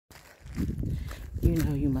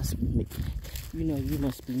you must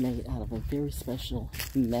be made out of a very special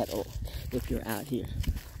metal if you're out here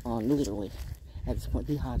on literally at this point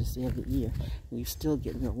the hottest day of the year and you're still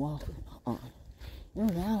getting your walk on. In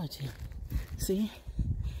reality, see,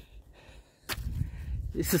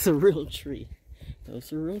 this is a real tree.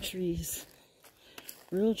 Those are real trees.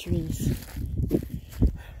 Real trees.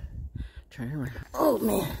 Turn around. Oh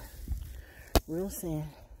man. Real sand.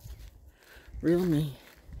 Real me.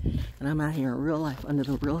 And I'm out here in real life under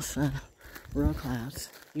the real sun. Real clouds.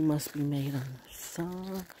 You must be made of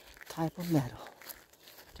some type of metal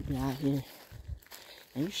to be out here.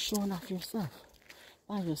 And you're showing off yourself.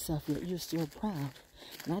 By yourself, yet you're still proud.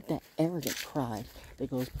 Not that arrogant pride that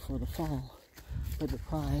goes before the fall, but the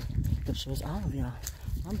pride that shows all of y'all.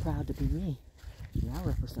 I'm proud to be me. Y'all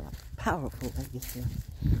represent a powerful legacy.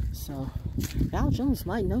 So, ValJones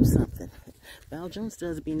might know something. ValJones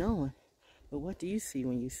does be knowing. But what do you see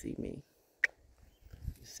when you see me?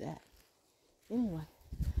 You sad. Anyway,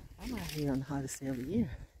 I'm out here on the hottest day of the year.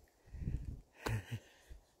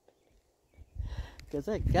 Because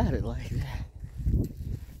I got it like that.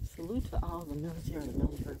 Salute to all the military and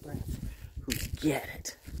military brats who get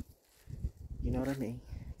it. You know what I mean?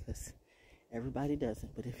 Because everybody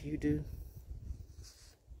doesn't. But if you do,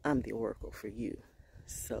 I'm the oracle for you.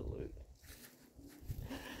 Salute.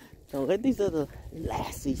 Don't let these other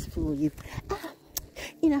lassies fool you.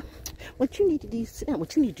 You know, what you need to do is sit down.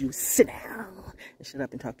 What you need to do is sit down and shut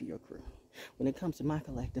up and talk to your crew. When it comes to my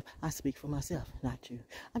collective, I speak for myself, not you.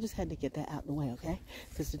 I just had to get that out the way, okay?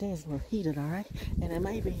 Because today is a little heated, all right? And it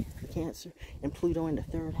may be Cancer and Pluto in the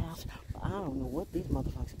 3rd house, but I don't know what these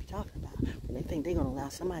motherfuckers be talking about when they think they're going to allow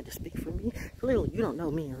somebody to speak for me. Clearly, you don't know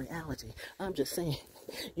me in reality. I'm just saying,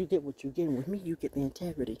 you get what you're getting with me, you get the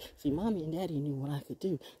integrity. See, mommy and daddy knew what I could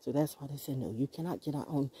do, so that's why they said, no, you cannot get out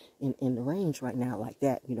on in the range right now like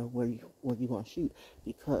that, you know, where you're going to shoot,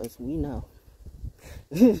 because we know.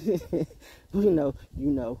 we know.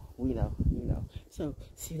 So,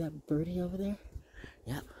 see that birdie over there?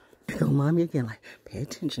 Yep. Go mommy again, like, pay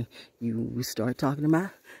attention. You start talking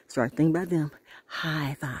about, start thinking about them.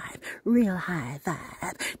 High five, real high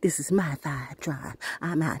five. This is my vibe tribe.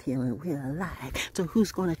 I'm out here in real life. So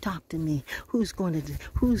who's going to talk to me? Who's going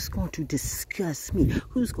to discuss me?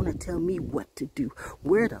 Who's going to tell me what to do?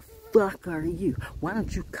 Where the fuck are you? Why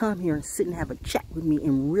don't you come here and sit and have a chat with me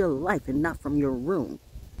in real life and not from your room?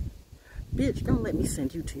 Bitch, don't let me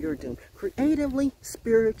send you to your doom. Creatively,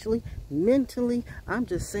 spiritually, mentally, I'm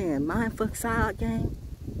just saying, mind fuck side game.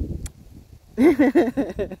 I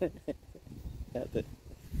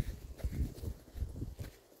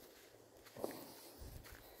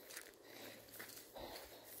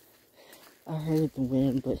heard the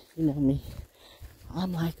wind, but you know me.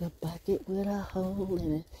 I'm like a bucket with a hole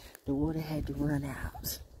in it. The water had to run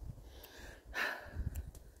out.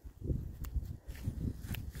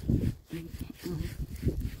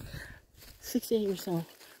 68 years old,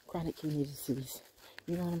 chronic kidney disease.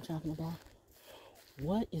 You know what I'm talking about?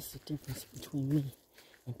 What is the difference between me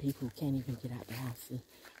and people who can't even get out the house? See,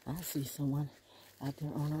 I see someone out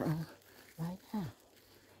there on her own right now.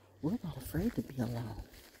 We're not afraid to be alone.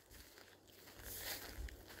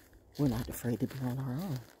 We're not afraid to be on our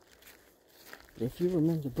own. But if you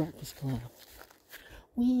remember Breakfast Club,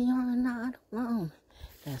 we are not alone.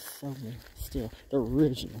 That's so me. Still, the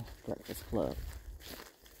original Breakfast Club.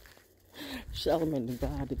 Charlemagne, the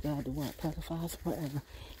God, the what? Pedophiles, whatever.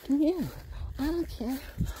 Do you? I don't care.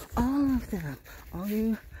 All of them.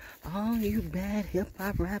 All you bad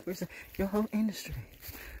hip-hop rappers, your whole industry.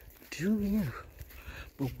 Do you?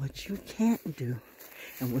 But what you can't do,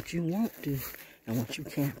 and what you won't do, and what you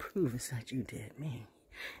can't prove is that you did me.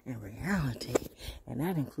 In reality, and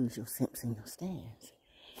that includes your simps and your stands.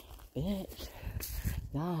 Bitch,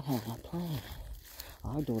 God has a plan.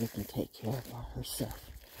 Our daughter can take care of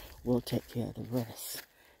herself. We'll take care of the rest.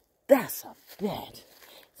 That's a bet.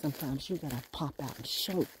 Sometimes you gotta pop out and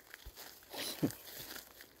show.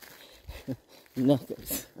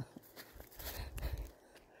 Knuckles.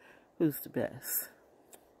 Who's the best?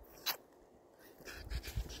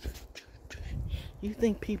 You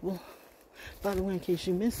think people, by the way, in case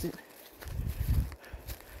you missed it,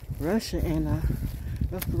 Russia and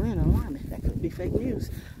North Korea are alarming. That could be fake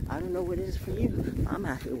news. I don't know what it is for you. I'm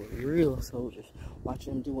out here with real soldiers,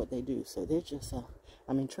 watching them do what they do. So they're just,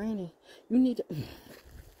 training. You need to,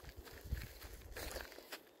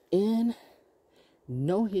 in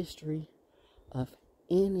no history of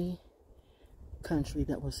any country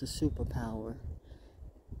that was a superpower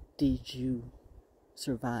did you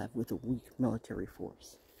survive with a weak military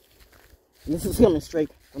force. And this is coming straight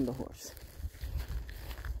from the horse.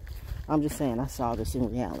 I'm just saying, I saw this in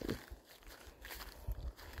reality.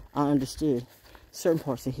 I understood certain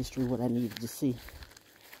parts of history, what I needed to see.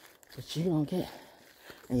 But you don't get,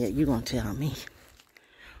 and yet you're going to tell me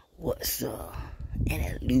what's an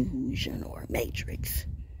illusion or a matrix.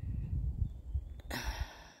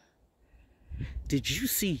 Did you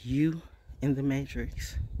see you in the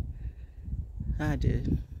matrix? I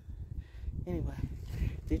did. Anyway,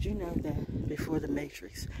 did you know that before the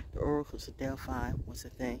matrix, the oracles of Delphi was a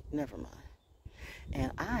thing? Never mind.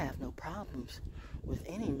 And I have no problems with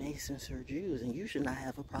any Masons or Jews, and you should not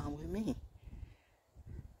have a problem with me.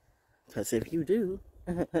 Because if you do,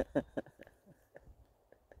 then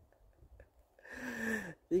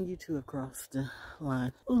you two have crossed the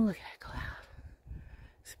line. Oh, look at that cloud.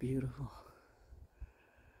 It's beautiful.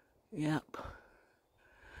 Yep.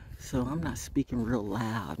 So I'm not speaking real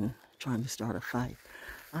loud and trying to start a fight.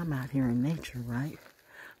 I'm out here in nature, right?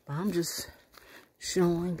 But I'm just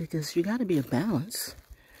showing, because you got to be a balance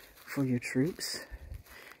for your troops.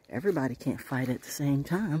 Everybody can't fight at the same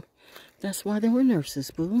time. That's why there were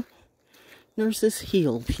nurses, boo. Nurses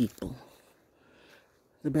heal people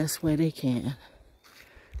the best way they can.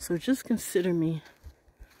 So just consider me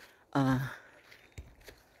a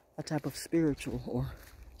type of spiritual or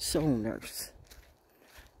soul nurse.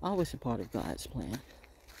 Always a part of God's plan.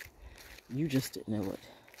 You just didn't know it.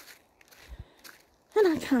 And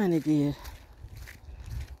I kind of did.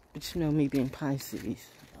 But you know, me being Pisces,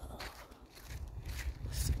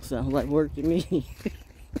 sounds like work to me.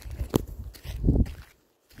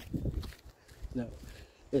 No,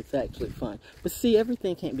 it's actually fun. But see,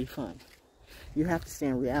 everything can't be fun. You have to stay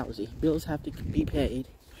in reality. Bills have to be paid.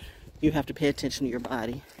 You have to pay attention to your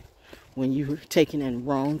body. When you're taking in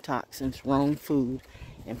wrong toxins, wrong food,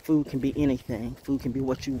 and food can be anything. Food can be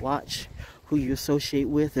what you watch, who you associate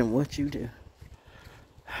with, and what you do.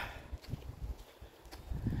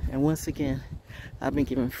 And once again, I've been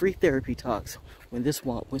giving free therapy talks when this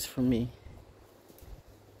walk was for me.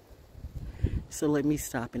 So let me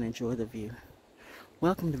stop and enjoy the view.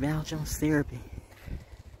 Welcome to ValJones Therapy.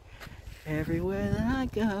 Everywhere that I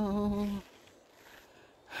go,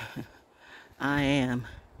 I am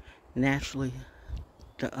naturally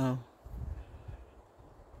DAO.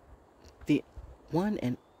 The one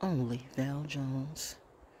and only ValJones.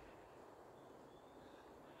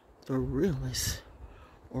 The realest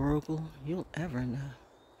oracle you'll ever know.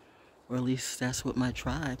 Or at least that's what my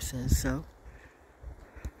tribe says so.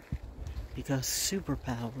 Because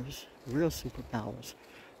superpowers, real superpowers,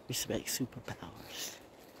 respect superpowers.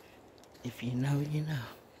 If you know, you know.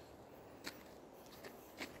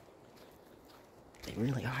 They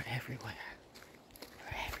really are everywhere.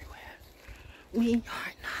 They're everywhere. We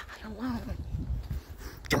are not alone.